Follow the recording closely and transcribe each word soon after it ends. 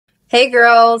Hey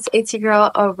girls, it's your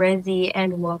girl Erezi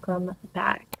and welcome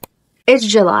back. It's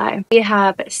July. We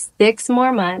have 6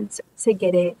 more months to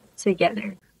get it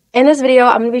together. In this video,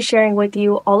 I'm going to be sharing with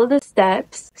you all of the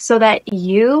steps so that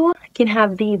you can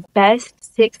have the best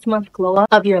 6-month glow up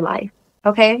of your life.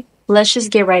 Okay, let's just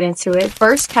get right into it.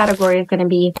 First category is going to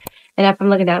be, and if I'm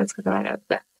looking down, it's looking right up,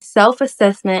 but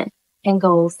self-assessment and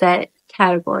goal set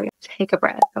category. Take a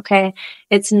breath, okay?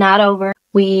 It's not over.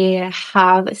 We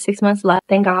have 6 months left,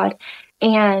 thank God.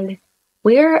 And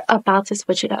we're about to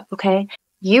switch it up, okay?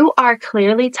 You are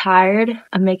clearly tired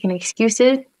of making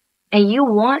excuses and you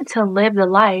want to live the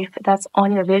life that's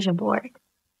on your vision board.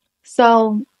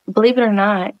 So, believe it or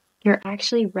not, you're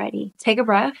actually ready. Take a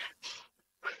breath.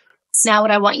 Now,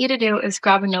 what I want you to do is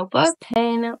grab a notebook,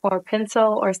 pen, or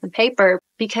pencil, or some paper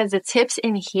because the tips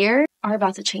in here are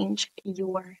about to change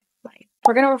your life.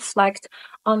 We're going to reflect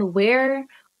on where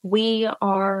we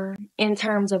are in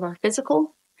terms of our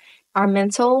physical, our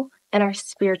mental, and our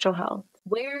spiritual health.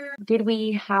 Where did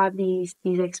we have these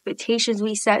expectations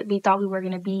we thought we were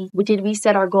going to be? Did we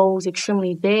set our goals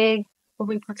extremely big? Were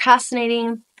we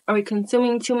procrastinating? Are we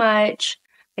consuming too much?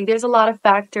 Like, there's a lot of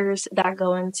factors that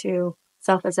go into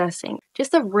self-assessing.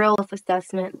 Just a real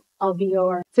self-assessment of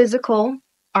your physical.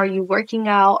 Are you working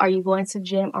out? Are you going to the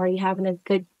gym? Are you having a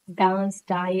good balanced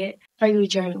diet? Are you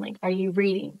journaling? Are you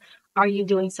reading? Are you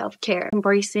doing self-care?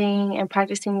 Embracing and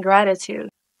practicing gratitude?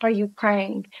 Are you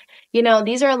praying? You know,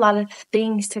 these are a lot of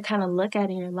things to kind of look at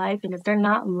in your life. And if they're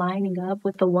not lining up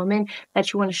with the woman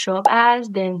that you want to show up as,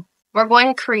 then we're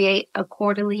going to create a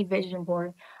quarterly vision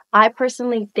board. I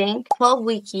personally think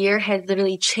 12-week year has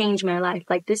literally changed my life.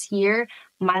 Like this year,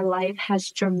 my life has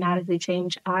dramatically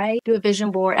changed. I do a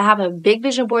vision board. I have a big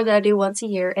vision board that I do once a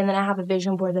year. And then I have a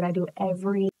vision board that I do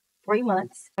every 3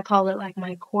 months. I call it like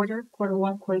my quarter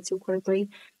 1, quarter 2, quarter 3.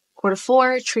 Quarter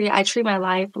 4, I treat my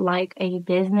life like a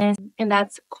business, and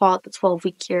that's called the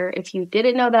 12-week year. If you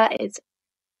didn't know that, it's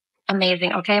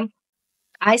amazing, okay?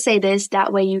 I say this,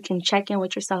 that way you can check in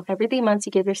with yourself. Every 3 months,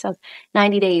 you give yourself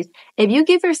 90 days. If you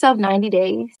give yourself 90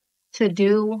 days to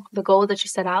do the goal that you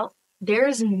set out,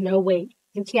 there's no way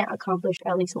you can't accomplish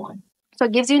at least one. So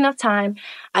it gives you enough time.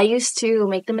 I used to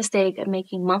make the mistake of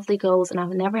making monthly goals, and I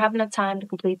would never have enough time to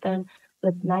complete them.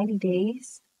 But 90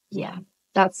 days, yeah,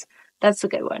 that's a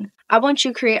good one. I want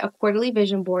you to create a quarterly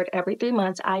vision board every 3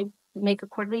 months. I make a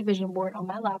quarterly vision board on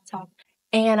my laptop,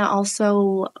 and I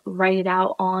also write it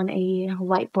out on a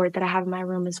whiteboard that I have in my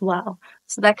room as well.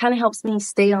 So that kind of helps me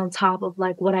stay on top of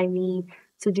like what I need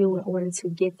to do in order to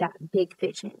get that big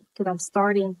vision. Because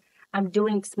I'm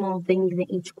doing small things in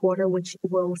each quarter, which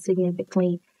will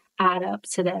significantly add up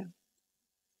to the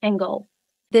end goal.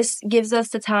 This gives us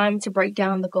the time to break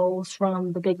down the goals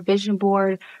from the big vision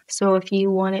board. So if you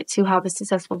wanted to have a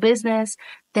successful business,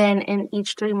 then in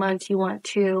each 3 months, you want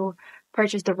to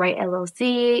purchase the right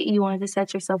LLC. You want to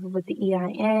set yourself up with the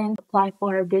EIN, apply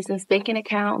for a business banking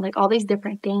account, like all these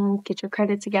different things, get your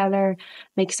credit together,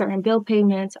 make certain bill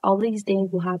payments. All these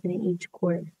things will happen in each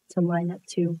quarter to line up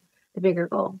to the bigger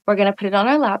goal. We're going to put it on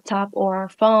our laptop or our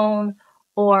phone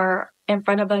or in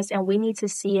front of us, and we need to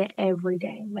see it every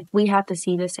day. Like you have to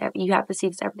see this every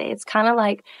day. It's kind of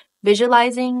like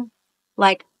visualizing.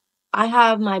 Like I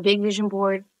have my big vision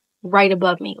board right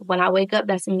above me. When I wake up,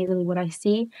 that's immediately what I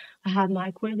see. I have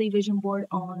my quarterly vision board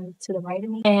on to the right of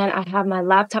me, and I have my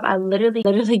laptop. I literally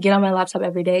get on my laptop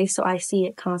every day, so I see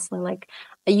it constantly. Like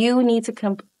you need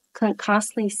to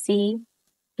constantly see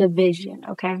the vision,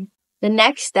 okay? The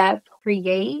next step,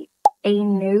 create a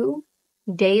new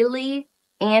daily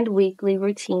and weekly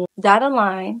routine that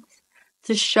aligns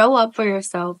to show up for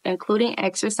yourself, including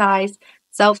exercise,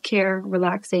 self-care,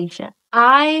 relaxation.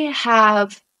 I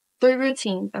have 3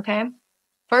 routines, okay?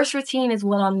 First routine is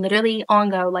when I'm literally on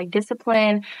go, like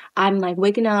discipline. I'm like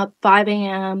waking up 5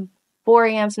 a.m., 4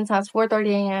 a.m., sometimes 4:30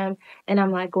 a.m., and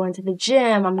I'm like going to the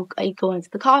gym, I'm like going to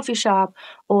the coffee shop,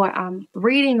 or I'm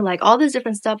reading, like all this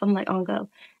different stuff. I'm like on go.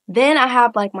 Then I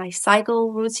have like my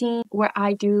cycle routine where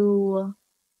I do,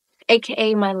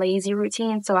 aka my lazy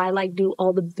routine. So I like do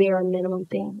all the bare minimum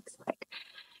things. Like,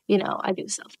 you know, I do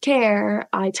self-care,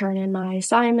 I turn in my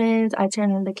assignments, I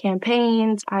turn in the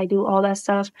campaigns, I do all that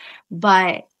stuff.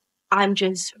 But I'm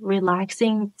just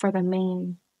relaxing for the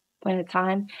main point of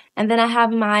time. And then I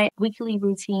have my weekly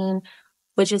routine,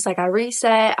 which is like I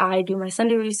reset, I do my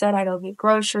Sunday reset, I go get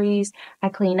groceries, I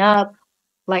clean up,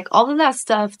 like all of that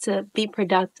stuff to be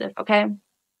productive, okay?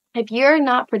 If you're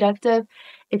not productive,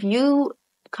 if you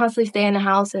constantly stay in the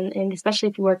house, and especially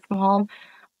if you work from home,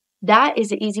 that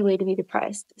is an easy way to be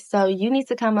depressed. So you need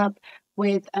to come up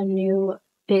with a new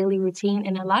daily routine.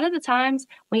 And a lot of the times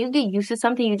when you get used to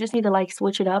something, you just need to like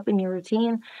switch it up in your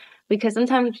routine. because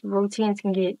sometimes routines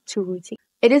can get too routine.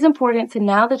 It is important to,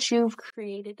 now that you've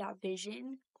created that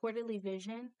vision, quarterly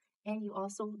vision, and you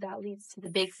also, that leads to the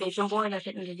big vision board at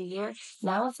the end of the year.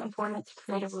 Now it's important to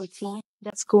create a routine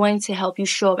that's going to help you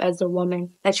show up as the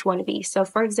woman that you want to be. So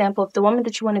for example, if the woman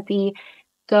that you want to be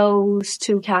goes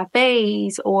to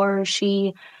cafes or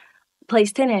she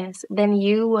plays tennis, then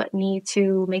you need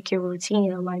to make your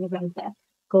routine align about that.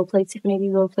 Maybe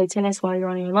go play tennis while you're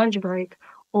on your lunch break,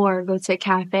 or go to a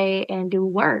cafe and do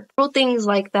work. Little things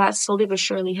like that slowly but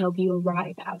surely help you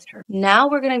arrive at her. Now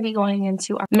we're going to be going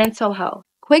into our mental health.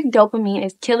 Quick dopamine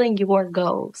is killing your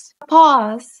goals.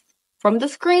 Pause from the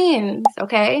screens,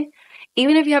 okay?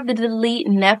 Even if you have to delete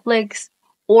Netflix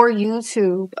or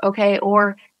YouTube, okay,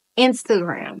 or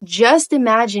Instagram, just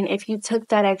imagine if you took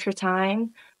that extra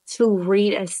time to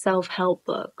read a self-help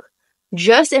book.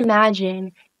 Just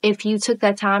imagine if you took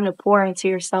that time to pour into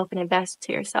yourself and invest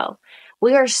into yourself.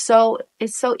 It's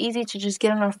so easy to just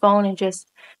get on our phone and just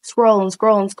scroll and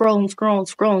scroll and scroll and scroll and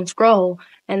scroll and scroll.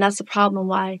 And that's the problem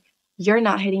why you're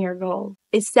not hitting your goal.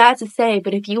 It's sad to say,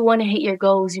 but if you want to hit your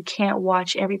goals, you can't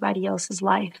watch everybody else's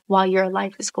life while your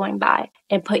life is going by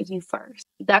and put you first.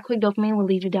 That quick dopamine will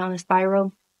lead you down a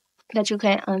spiral that you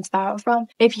can't unspiral from.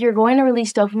 If you're going to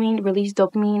release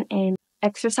dopamine and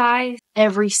exercise.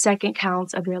 Every second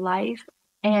counts of your life.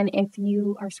 And if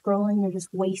you are scrolling, you're just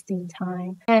wasting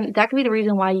time. And that could be the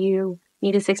reason why you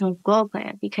need a 6-month goal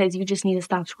plan, because you just need to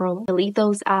stop scrolling. Delete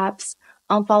those apps.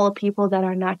 Unfollow people that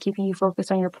are not keeping you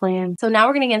focused on your plan. So now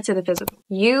we're going to get into the physical.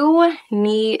 You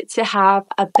need to have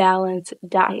a balanced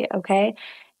diet, okay?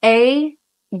 A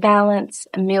balanced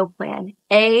meal plan.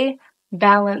 A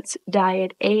balanced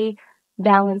diet. A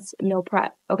balanced meal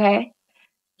prep, okay?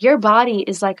 Your body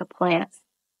is like a plant.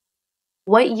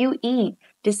 What you eat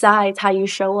decides how you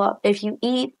show up. If you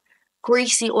eat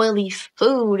greasy, oily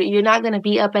food, you're not going to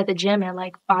be up at the gym at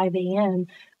like 5 a.m.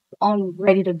 on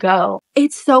ready to go.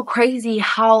 It's so crazy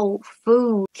how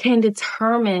food can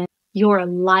determine your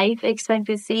life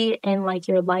expectancy and like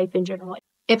your life in general.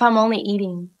 If I'm only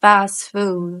eating fast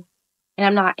food and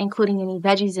I'm not including any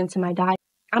veggies into my diet,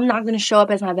 I'm not going to show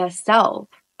up as my best self.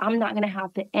 I'm not going to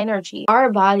have the energy.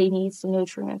 Our body needs the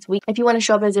nutrients. If you want to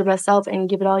show up as your best self and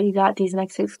give it all you got these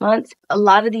next 6 months, a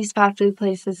lot of these fast food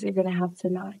places you're going to have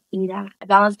to not eat at. A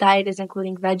balanced diet is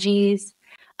including veggies,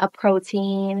 a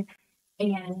protein,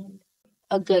 and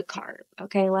a good carb,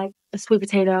 okay? Like a sweet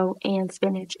potato and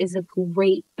spinach is a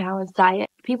great balanced diet.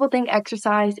 People think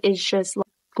exercise is just like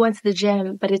going to the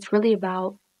gym, but it's really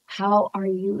about how are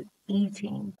you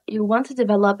eating. You want to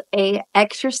develop a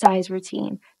exercise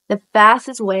routine. The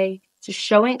fastest way to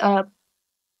showing up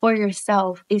for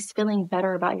yourself is feeling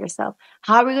better about yourself.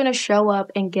 How are we going to show up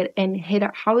and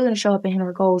how are we going to show up and hit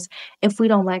our goals if we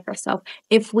don't like ourselves,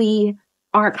 if we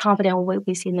aren't confident in what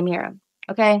we see in the mirror?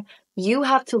 Okay? You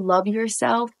have to love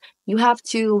yourself. You have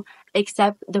to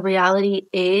accept the reality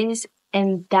is,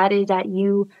 and that is that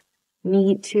you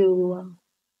need to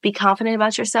be confident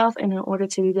about yourself. And in order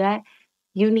to do that,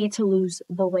 you need to lose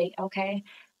the weight, okay?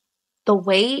 The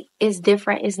weight is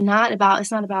different. It's not about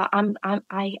I'm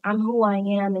who I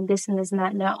am and this and this and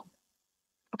that. No.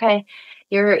 Okay.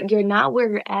 You're not where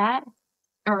you're at,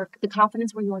 or the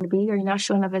confidence where you want to be, or you're not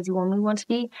showing up as you want to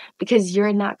be because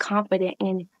you're not confident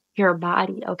in your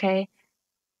body. Okay.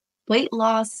 Weight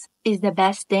loss is the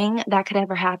best thing that could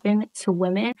ever happen to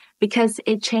women because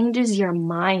it changes your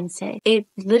mindset. It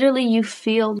literally, you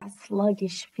feel a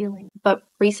sluggish feeling. But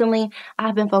recently,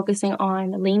 I've been focusing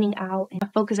on leaning out and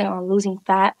focusing on losing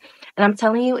fat. And I'm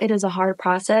telling you, it is a hard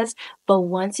process. But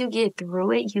once you get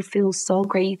through it, you feel so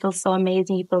great. You feel so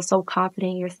amazing. You feel so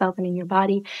confident in yourself and in your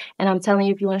body. And I'm telling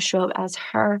you, if you want to show up as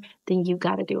her, then you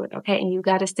got to do it, okay? And you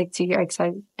got to stick to your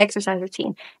exercise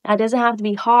routine. Now, it doesn't have to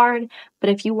be hard, but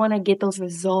if you want to get those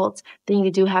results, then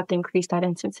you do have to increase that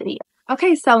intensity.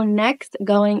 Okay, so next,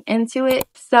 going into it,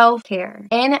 self-care.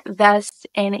 Invest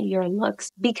in your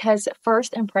looks because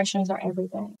first impressions are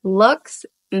everything. Looks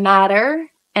matter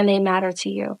and they matter to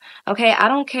you. Okay, I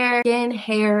don't care skin,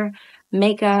 hair,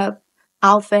 makeup,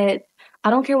 outfit. I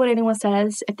don't care what anyone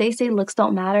says. If they say looks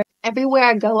don't matter, everywhere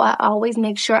I go, I always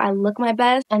make sure I look my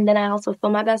best. And then I also feel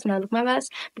my best when I look my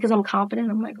best because I'm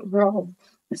confident. I'm like, bro,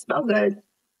 you smell good.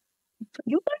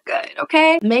 You look good,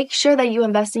 okay? Make sure that you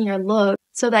invest in your look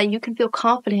so that you can feel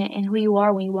confident in who you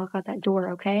are when you walk out that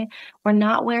door, okay? We're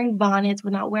not wearing bonnets.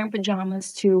 We're not wearing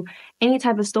pajamas to any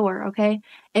type of store, okay?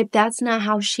 If that's not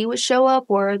how she would show up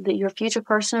or your future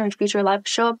person or your future life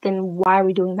show up, then why are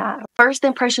we doing that? First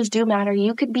impressions do matter.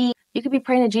 You could be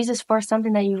praying to Jesus for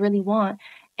something that you really want,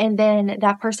 and then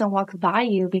that person walks by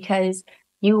you because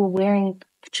you were wearing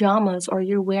pajamas or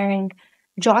you're wearing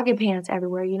jogging pants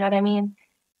everywhere, you know what I mean?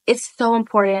 It's so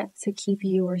important to keep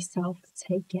yourself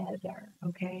together,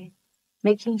 okay?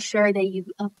 Making sure that you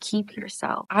upkeep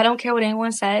yourself. I don't care what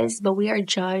anyone says, but we are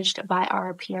judged by our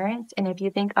appearance. And if you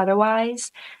think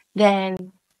otherwise,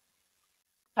 then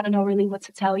I don't know really what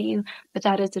to tell you, but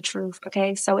that is the truth,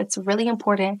 okay? So it's really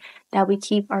important that we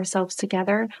keep ourselves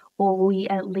together, or we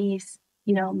at least,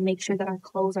 make sure that our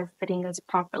clothes are fitting us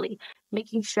properly.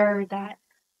 Making sure that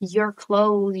your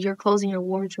clothes in your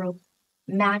wardrobe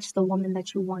match the woman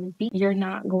that you want to be. You're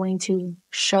not going to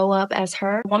show up as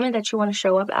her. The woman that you want to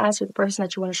show up as, or the person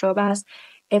that you want to show up as,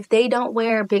 if they don't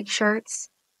wear big shirts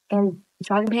and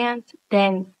jogging pants,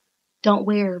 then don't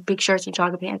wear big shirts and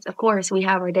jogging pants. Of course, we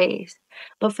have our days.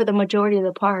 But for the majority of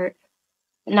the part,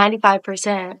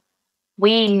 95%,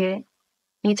 we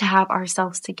need to have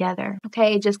ourselves together.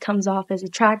 Okay, it just comes off as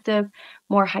attractive,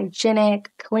 more hygienic,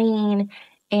 clean,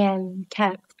 and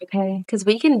kept. Okay, because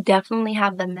we can definitely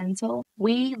have the mental.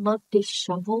 We look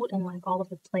disheveled and like all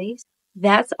over the place.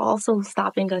 That's also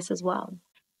stopping us as well.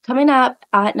 Coming up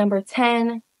at number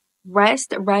 10,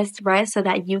 rest, rest, rest so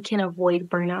that you can avoid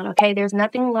burnout. Okay, there's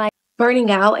nothing like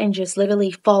burning out and just literally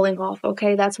falling off.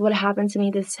 Okay, that's what happened to me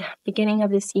this beginning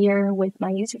of this year with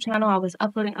my YouTube channel. I was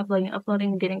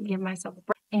uploading, didn't give myself a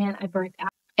break, and I burnt out.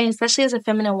 And especially as a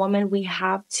feminine woman, we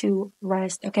have to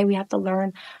rest. Okay, we have to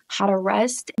learn how to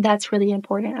rest. That's really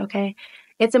important. Okay,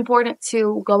 it's important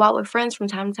to go out with friends from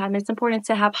time to time. It's important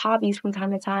to have hobbies from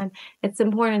time to time. It's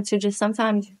important to just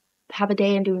sometimes have a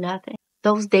day and do nothing.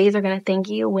 Those days are going to thank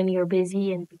you when you're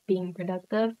busy and being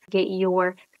productive. Get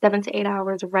your 7 to 8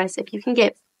 hours of rest. If you can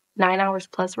get 9 hours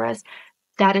plus rest,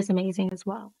 that is amazing as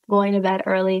well. Going to bed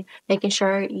early, making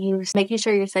sure you're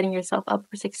setting yourself up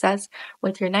for success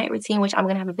with your night routine, which I'm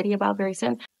going to have a video about very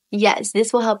soon. Yes,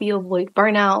 this will help you avoid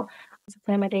burnout. To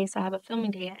plan my day, so I have a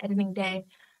filming day, an editing day.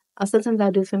 Sometimes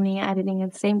I'll do filming and editing in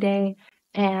the same day,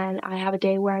 and I have a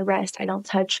day where I rest. I don't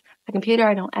touch my computer,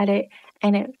 I don't edit,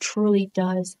 and it truly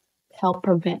does help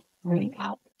prevent burning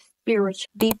out. Spiritual.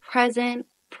 Be present,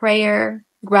 prayer,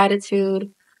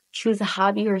 gratitude, choose a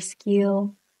hobby or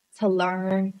skill to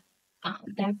learn.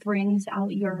 That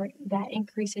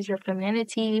increases your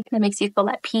femininity, that makes you feel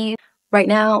at peace. Right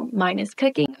now, mine is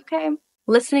cooking, okay?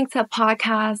 Listening to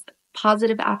podcasts,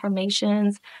 positive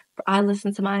affirmations. I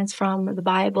listen to mine from the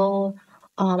Bible.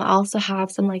 I also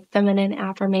have some like feminine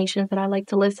affirmations that I like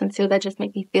to listen to that just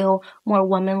make me feel more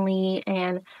womanly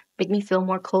and make me feel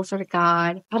more closer to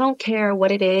God. I don't care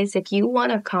what it is. If you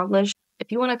want to accomplish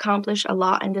a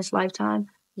lot in this lifetime,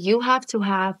 you have to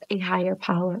have a higher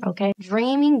power, okay?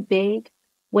 Dreaming big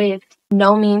with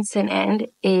no means to an end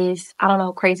is, I don't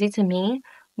know, crazy to me,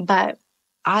 but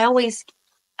I always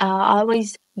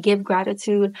give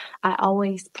gratitude. I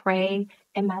always pray,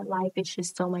 and my life is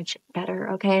just so much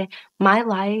better, okay? My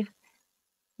life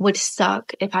would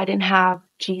suck if I didn't have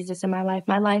Jesus in my life.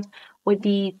 My life would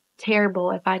be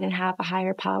terrible if I didn't have a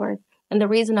higher power. And the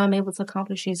reason I'm able to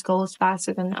accomplish these goals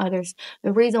faster than others,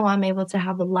 the reason why I'm able to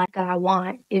have the life that I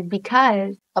want is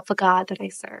because of the God that I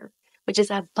serve, which is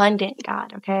an abundant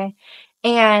God, okay?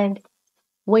 And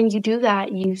when you do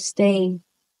that, you stay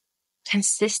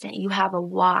consistent. You have a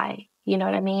why, you know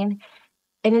what I mean?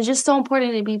 And it's just so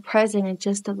important to be present and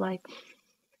just to like,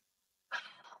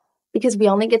 because we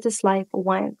only get this life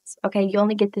once, okay? You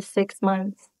only get this 6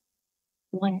 months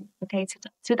once, okay?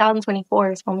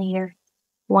 2024 is only here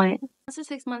once. Once the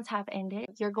 6 months have ended,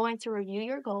 you're going to review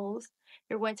your goals.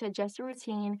 You're going to adjust your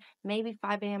routine. Maybe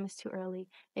 5 a.m. is too early.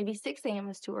 Maybe 6 a.m.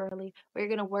 is too early. Or you're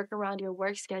going to work around your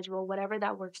work schedule, whatever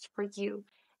that works for you.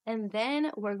 And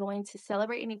then we're going to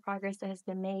celebrate any progress that has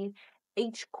been made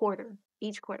each quarter,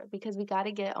 because we got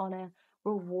to get on a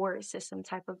reward system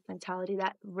type of mentality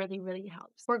that really, really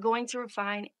helps. We're going to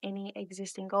refine any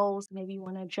existing goals. Maybe you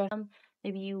want to adjust them.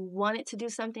 Maybe you wanted to do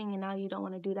something and now you don't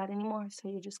want to do that anymore. So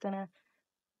you're just going to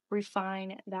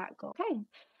refine that goal. Okay.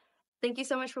 Thank you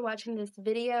so much for watching this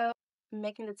video,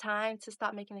 making the time to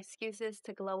stop making excuses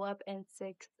to glow up in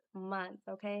 6 months.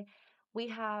 Okay. We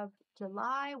have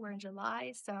July. We're in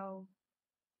July. So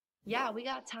yeah, we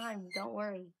got time. Don't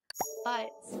worry. But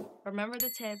remember the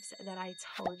tips that I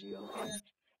told you. Okay.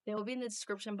 They will be in the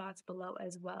description box below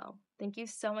as well. Thank you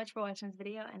so much for watching this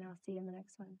video, and I'll see you in the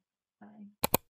next one. Bye.